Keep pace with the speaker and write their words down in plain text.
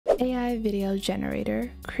AI video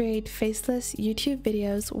generator. Create faceless YouTube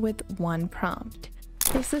videos with one prompt.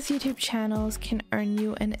 Faceless YouTube channels can earn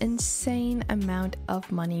you an insane amount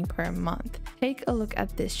of money per month. Take a look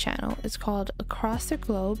at this channel. It's called Across the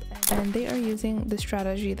Globe, and they are using the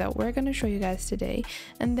strategy that we're going to show you guys today,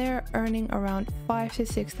 and they're earning around $5,000 to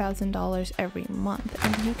 $6,000 every month,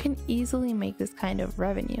 and you can easily make this kind of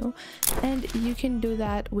revenue, and you can do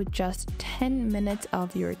that with just 10 minutes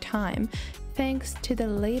of your time, thanks to the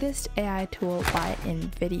latest AI tool by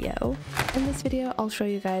Invideo. In this video, I'll show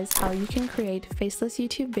you guys how you can create faceless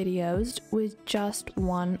YouTube videos with just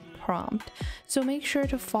one prompt. So make sure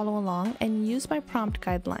to follow along and use my prompt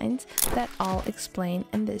guidelines that I'll explain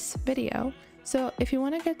in this video. So if you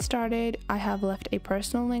want to get started, I have left a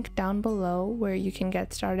personal link down below where you can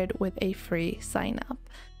get started with a free sign up.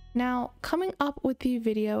 Now, coming up with the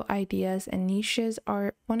video ideas and niches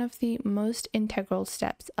are one of the most integral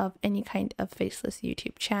steps of any kind of faceless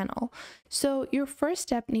YouTube channel. So your first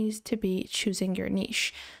step needs to be choosing your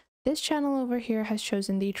niche. This channel over here has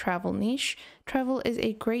chosen the travel niche. Travel is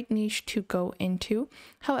a great niche to go into.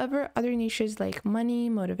 However, other niches like money,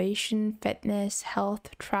 motivation, fitness, health,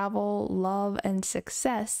 travel, love, and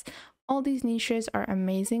success, all these niches are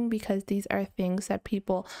amazing because these are things that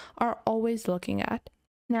people are always looking at.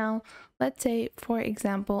 Now, let's say, for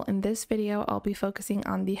example, in this video, I'll be focusing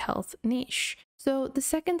on the health niche. So the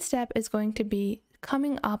second step is going to be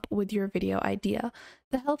coming up with your video idea.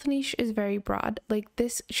 The health niche is very broad. Like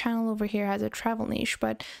this channel over here has a travel niche,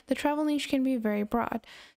 but the travel niche can be very broad.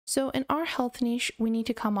 So in our health niche, we need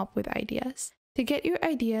to come up with ideas. To get your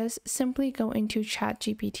ideas, simply go into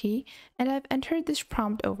ChatGPT, and I've entered this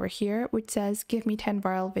prompt over here which says give me 10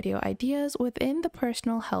 viral video ideas within the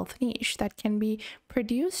personal health niche that can be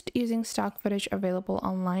produced using stock footage available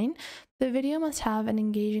online. The video must have an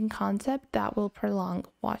engaging concept that will prolong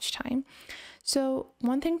watch time. So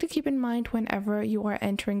one thing to keep in mind whenever you are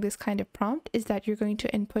entering this kind of prompt is that you're going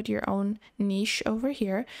to input your own niche over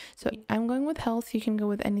here. So I'm going with health, you can go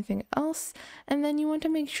with anything else. And then you want to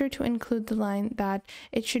make sure to include the line that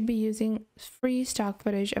it should be using free stock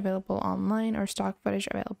footage available online or stock footage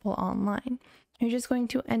available online. You're just going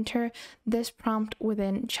to enter this prompt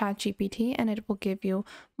within ChatGPT and it will give you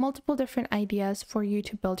multiple different ideas for you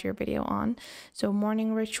to build your video on. So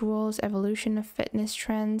morning rituals, evolution of fitness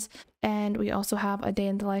trends, and we also have a day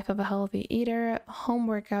in the life of a healthy eater, home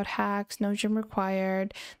workout hacks, no gym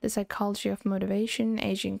required, the psychology of motivation,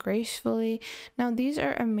 aging gracefully. Now, these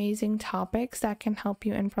are amazing topics that can help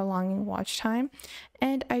you in prolonging watch time.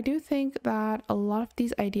 And I do think that a lot of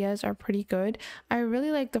these ideas are pretty good. I really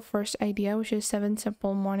like the first idea, which is 7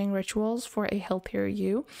 simple morning rituals for a healthier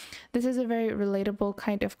you. This is a very relatable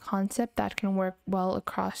kind of concept that can work well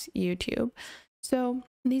across YouTube. So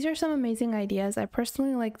these are some amazing ideas. I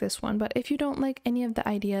personally like this one, but if you don't like any of the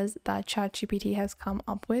ideas that ChatGPT has come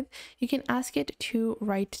up with, you can ask it to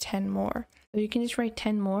write 10 more. So you can just write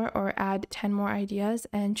 10 more or add 10 more ideas,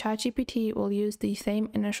 and ChatGPT will use the same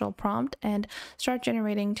initial prompt and start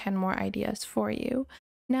generating 10 more ideas for you.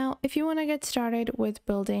 Now, if you want to get started with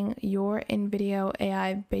building your Invideo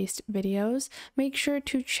AI based videos, make sure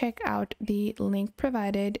to check out the link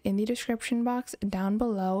provided in the description box down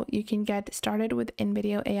below. You can get started with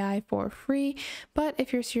Invideo AI for free, but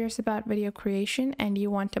if you're serious about video creation and you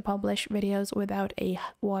want to publish videos without a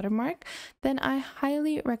watermark, then I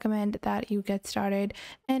highly recommend that you get started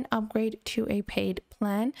and upgrade to a paid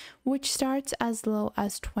plan, which starts as low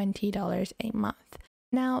as $20 a month.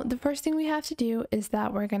 Now, the first thing we have to do is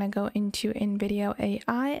that we're going to go into Invideo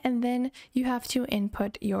AI, and then you have to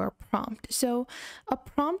input your prompt. So a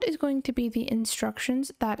prompt is going to be the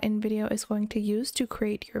instructions that Invideo is going to use to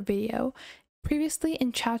create your video. Previously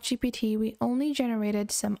in ChatGPT, we only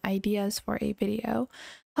generated some ideas for a video.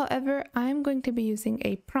 However, I'm going to be using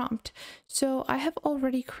a prompt. So I have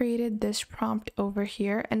already created this prompt over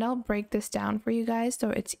here, and I'll break this down for you guys so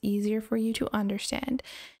it's easier for you to understand.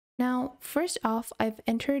 Now, first off, I've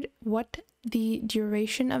entered what the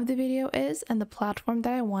duration of the video is and the platform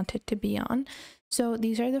that I want it to be on. So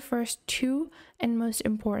these are the first two and most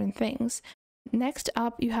important things. Next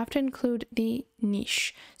up, you have to include the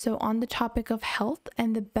niche. So on the topic of health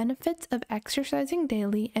and the benefits of exercising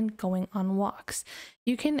daily and going on walks.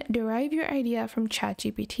 You can derive your idea from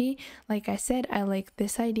ChatGPT. Like I said, I like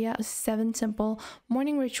this idea of 7 simple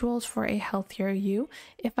morning rituals for a healthier you.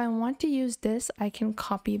 If I want to use this, I can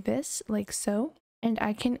copy this like so, and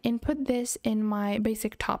I can input this in my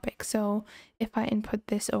basic topic. So if I input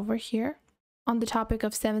this over here, on the topic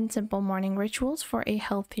of 7 simple morning rituals for a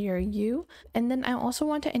healthier you. And then I also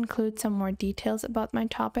want to include some more details about my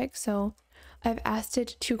topic. So I've asked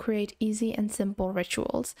it to create easy and simple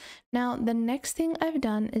rituals. Now, the next thing I've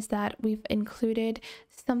done is that we've included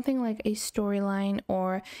something like a storyline,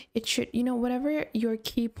 or it should, whatever your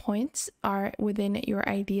key points are within your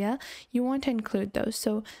idea, you want to include those.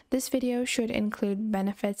 So this video should include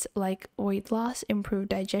benefits like weight loss, improved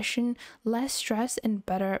digestion, less stress, and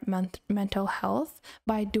better mental health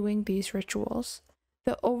by doing these rituals.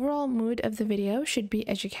 The overall mood of the video should be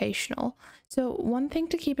educational. So one thing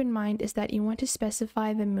to keep in mind is that you want to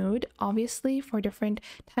specify the mood. Obviously, for different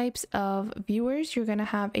types of viewers, you're going to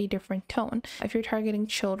have a different tone. If you're targeting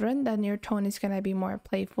children, then your tone is going to be more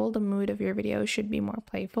playful. The mood of your video should be more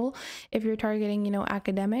playful. If you're targeting,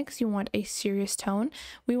 academics, you want a serious tone.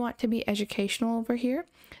 We want to be educational over here.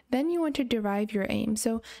 Then you want to derive your aim.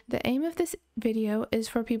 So the aim of this video is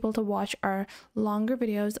for people to watch our longer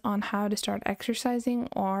videos on how to start exercising,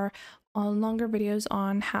 or on longer videos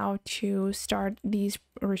on how to start these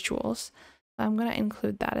rituals. I'm going to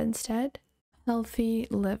include that instead. Healthy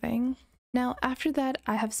living. Now, after that,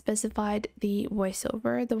 I have specified the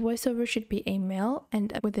voiceover. The voiceover should be a male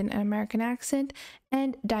and with an American accent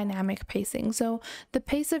and dynamic pacing. So the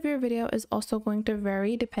pace of your video is also going to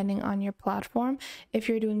vary depending on your platform. If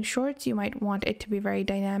you're doing shorts, you might want it to be very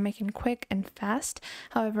dynamic and quick and fast.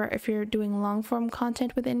 However, if you're doing long form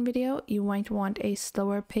content within video, you might want a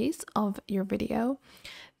slower pace of your video.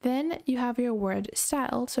 Then you have your word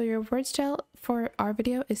style. So your word style for our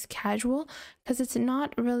video is casual, because it's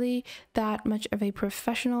not really that much of a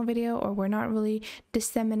professional video, or we're not really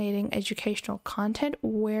disseminating educational content.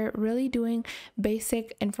 We're really doing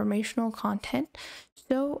basic informational content.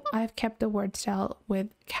 So I've kept the word style with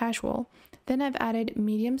casual. Then I've added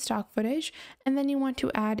medium stock footage, and then you want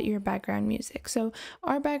to add your background music. So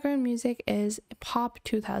our background music is pop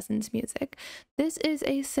 2000s music. This is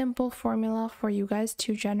a simple formula for you guys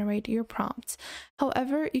to generate your prompts.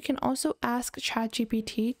 However, you can also ask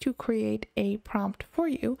ChatGPT to create a prompt for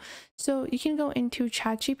you. So you can go into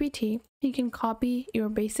ChatGPT, you can copy your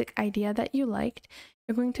basic idea that you liked.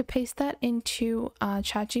 You're going to paste that into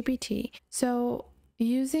ChatGPT. So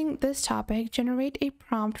using this topic, generate a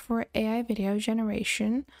prompt for AI video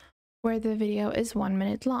generation where the video is 1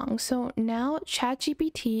 minute long. So now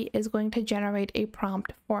ChatGPT is going to generate a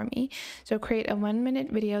prompt for me. So create a 1 minute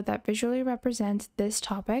video that visually represents this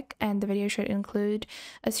topic, and the video should include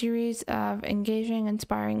a series of engaging,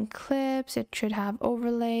 inspiring clips. It should have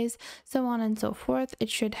overlays, so on and so forth. It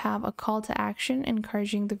should have a call to action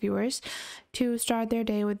encouraging the viewers to start their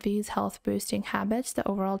day with these health boosting habits. The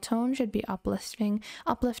overall tone should be uplifting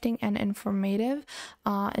and informative.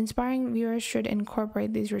 Inspiring viewers should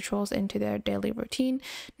incorporate these rituals into their daily routine.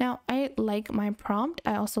 Now, I like my prompt.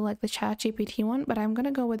 I also like the ChatGPT one, but I'm going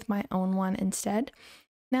to go with my own one instead.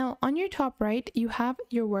 Now, on your top right, you have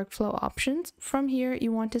your workflow options. From here,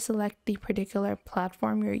 you want to select the particular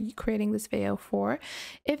platform you're creating this video for.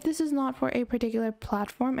 If this is not for a particular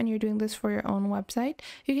platform and you're doing this for your own website,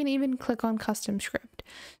 you can even click on custom script.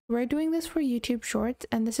 We're doing this for YouTube Shorts,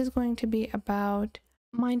 and this is going to be about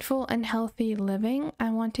mindful and healthy living. I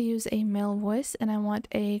want to use a male voice, and I want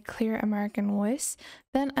a clear American voice.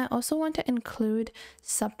 Then I also want to include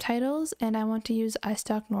subtitles, and I want to use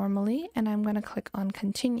iStock normally, and I'm going to click on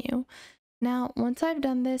continue. Now, once I've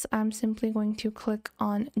done this, I'm simply going to click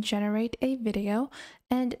on generate a video,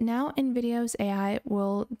 and now Invideo AI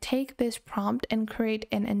will take this prompt and create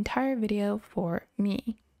an entire video for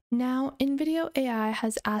me. Now, Invideo AI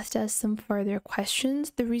has asked us some further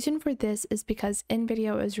questions. The reason for this is because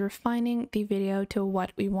Invideo is refining the video to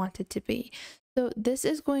what we want it to be. So this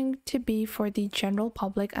is going to be for the general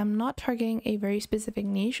public. I'm not targeting a very specific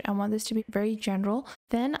niche. I want this to be very general.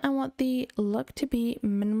 Then I want the look to be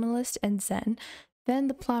minimalist and zen. Then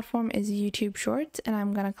the platform is YouTube Shorts, and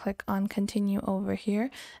I'm going to click on continue over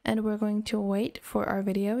here, and we're going to wait for our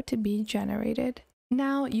video to be generated.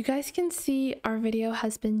 Now, you guys can see our video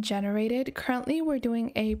has been generated. Currently, we're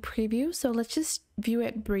doing a preview, so let's just view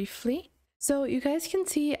it briefly. So you guys can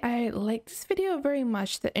see I like this video very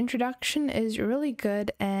much. The introduction is really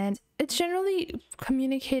good, and it's generally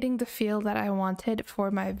communicating the feel that I wanted for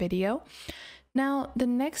my video. Now, the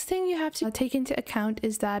next thing you have to take into account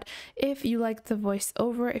is that if you like the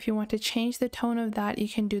voiceover, if you want to change the tone of that, you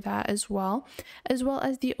can do that as well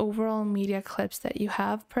as the overall media clips that you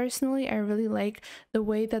have. Personally, I really like the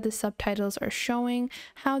way that the subtitles are showing,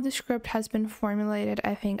 how the script has been formulated.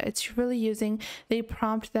 I think it's really using the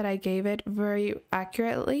prompt that I gave it very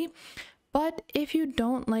accurately. But if you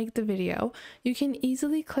don't like the video, you can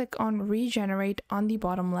easily click on regenerate on the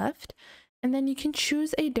bottom left, and then you can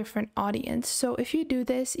choose a different audience. So if you do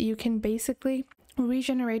this, you can basically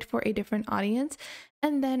regenerate for a different audience,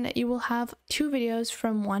 and then you will have 2 videos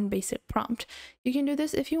from one basic prompt. You can do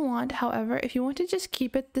this if you want. However, if you want to just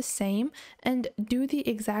keep it the same and do the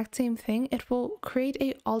exact same thing, it will create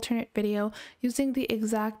a alternate video using the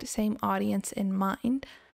exact same audience in mind.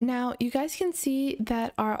 Now, you guys can see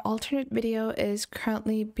that our alternate video is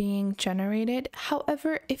currently being generated.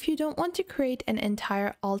 However, if you don't want to create an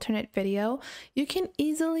entire alternate video, you can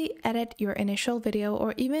easily edit your initial video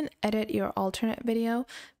or even edit your alternate video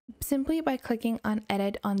simply by clicking on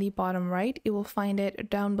edit on the bottom right. You will find it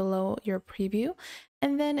down below your preview.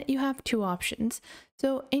 And then you have 2 options.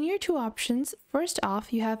 So in your 2 options, first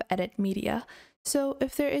off, you have edit media. So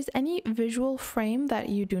if there is any visual frame that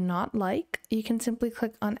you do not like, you can simply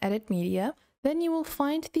click on edit media. Then you will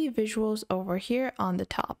find the visuals over here on the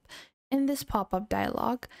top in this pop-up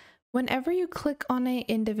dialog. Whenever you click on an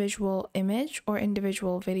individual image or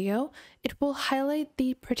individual video, it will highlight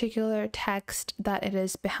the particular text that it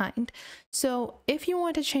is behind. So if you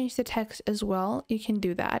want to change the text as well, you can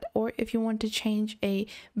do that. Or if you want to change a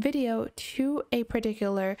video to a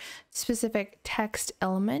particular specific text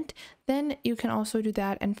element, then you can also do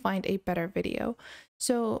that and find a better video.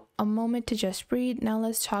 So a moment to just breathe. Now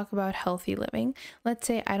let's talk about healthy living. Let's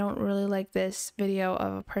say I don't really like this video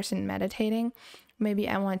of a person meditating. Maybe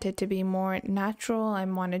I want it to be more natural. I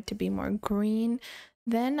want it to be more green.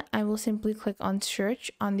 Then I will simply click on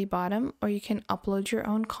search on the bottom, or you can upload your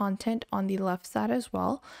own content on the left side as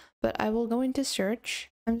well. But I will go into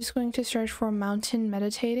search. I'm just going to search for mountain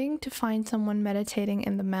meditating to find someone meditating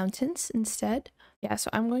in the mountains instead. Yeah,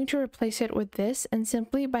 so I'm going to replace it with this, and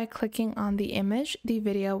simply by clicking on the image, the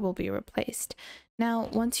video will be replaced. Now,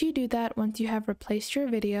 once you do that, once you have replaced your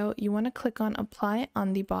video, you want to click on apply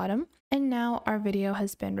on the bottom. And now our video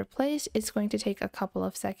has been replaced. It's going to take a couple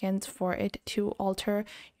of seconds for it to alter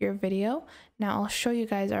your video. Now I'll show you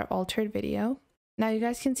guys our altered video. Now you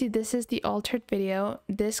guys can see this is the altered video.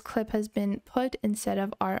 This clip has been put instead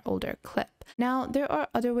of our older clip. Now there are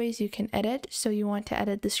other ways you can edit. So you want to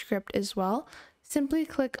edit the script as well. Simply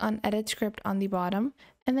click on edit script on the bottom,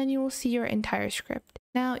 and then you will see your entire script.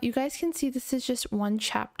 Now you guys can see this is just one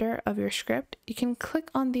chapter of your script. You can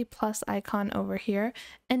click on the plus icon over here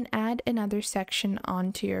and add another section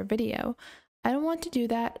onto your video. I don't want to do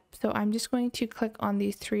that, so I'm just going to click on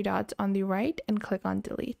these 3 dots on the right and click on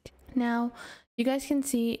delete. Now you guys can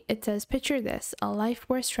see it says, picture this, a life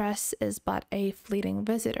where stress is but a fleeting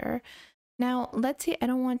visitor. Now, let's say I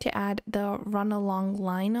don't want to add the run along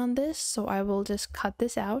line on this, so I will just cut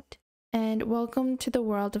this out. And welcome to the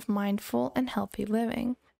world of mindful and healthy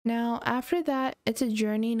living. Now, after that, it's a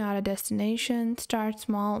journey, not a destination. Start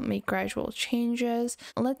small, make gradual changes.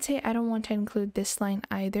 Let's say I don't want to include this line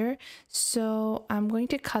either, so I'm going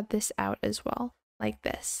to cut this out as well, like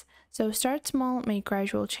this. So start small, make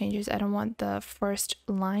gradual changes. I don't want the first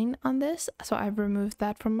line on this, so I've removed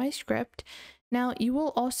that from my script. Now you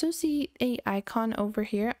will also see an icon over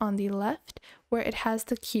here on the left where it has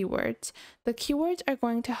the keywords. The keywords are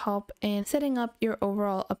going to help in setting up your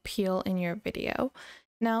overall appeal in your video.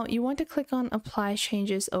 Now you want to click on apply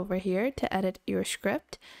changes over here to edit your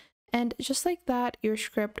script. And just like that, your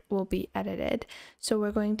script will be edited. So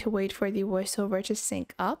we're going to wait for the voiceover to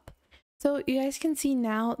sync up. So you guys can see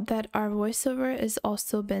now that our voiceover has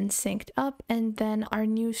also been synced up, and then our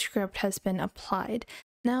new script has been applied.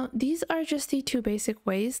 Now, these are just the 2 basic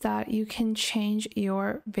ways that you can change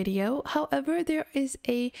your video. However, there is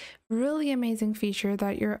a really amazing feature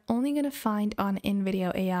that you're only going to find on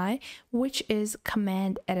Invideo AI, which is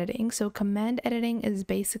command editing. So command editing is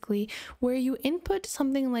basically where you input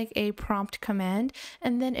something like a prompt command,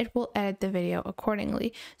 and then it will edit the video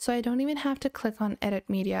accordingly. So I don't even have to click on edit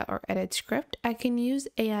media or edit script. I can use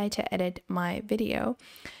AI to edit my video.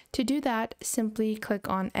 To do that, simply click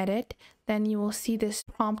on edit. Then you will see this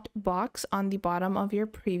prompt box on the bottom of your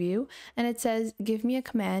preview, and it says, give me a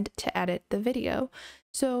command to edit the video.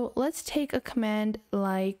 So let's take a command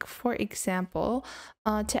like, for example,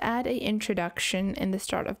 to add an introduction in the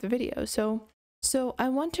start of the video. So I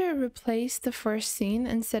want to replace the first scene.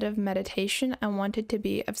 Instead of meditation, I want it to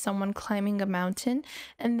be of someone climbing a mountain.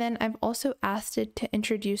 And then I've also asked it to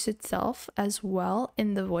introduce itself as well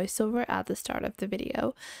in the voiceover at the start of the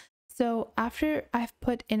video. So after I've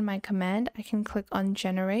put in my command, I can click on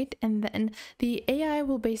generate, and then the AI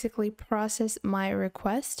will basically process my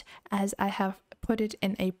request as I have put it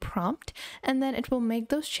in a prompt, and then it will make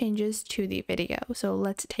those changes to the video. So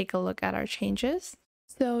let's take a look at our changes.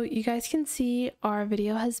 So you guys can see our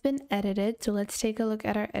video has been edited. So let's take a look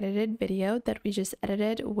at our edited video that we just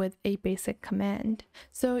edited with a basic command.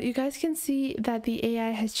 So you guys can see that the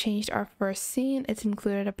AI has changed our first scene. It's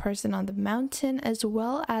included a person on the mountain as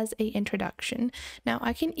well as a introduction. Now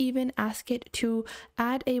I can even ask it to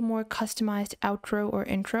add a more customized outro or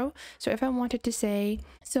intro. So if I wanted to say,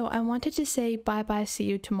 bye bye, see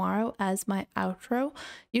you tomorrow as my outro,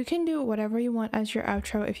 you can do whatever you want as your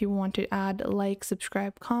outro. If you want to add like,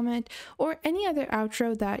 subscribe, comment, or any other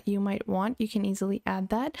outro that you might want, you can easily add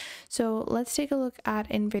that. So let's take a look at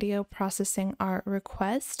Invideo processing our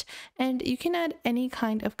request, and you can add any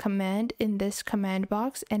kind of command in this command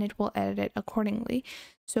box and it will edit it accordingly.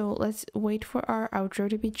 So let's wait for our outro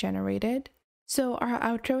to be generated. So our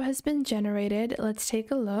outro has been generated. Let's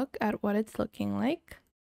take a look at what it's looking like.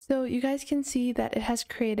 So you guys can see that it has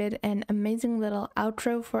created an amazing little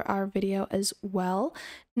outro for our video as well.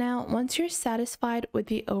 Now, once you're satisfied with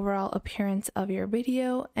the overall appearance of your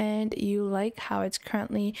video and you like how it's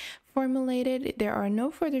currently formulated, there are no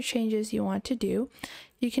further changes you want to do,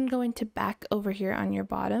 you can go into back over here on your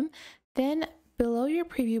bottom. Then below your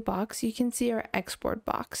preview box, you can see our export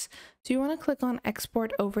box. So you want to click on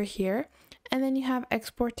export over here, and then you have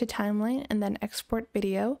export to timeline and then export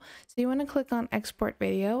video. So you want to click on export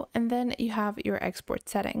video, and then you have your export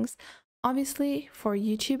settings. Obviously for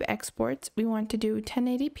YouTube exports, we want to do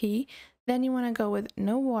 1080p, then you want to go with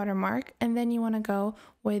no watermark, and then you want to go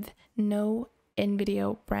with no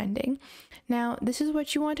Invideo branding. Now this is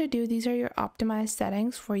what you want to do. These are your optimized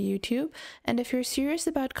settings for YouTube, and if you're serious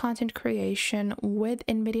about content creation with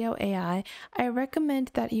Invideo AI, I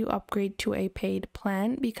recommend that you upgrade to a paid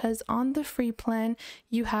plan, because on the free plan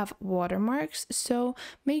you have watermarks. So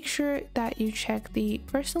make sure that you check the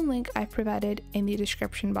personal link I provided in the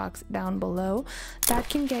description box down below. That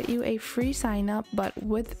can get you a free sign up, but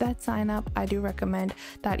with that sign up I do recommend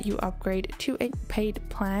that you upgrade to a paid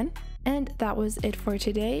plan. And that was it for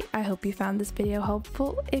today. I hope you found this video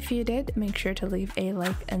helpful. If you did, make sure to leave a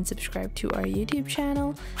like and subscribe to our YouTube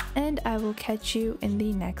channel, and I will catch you in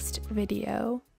the next video.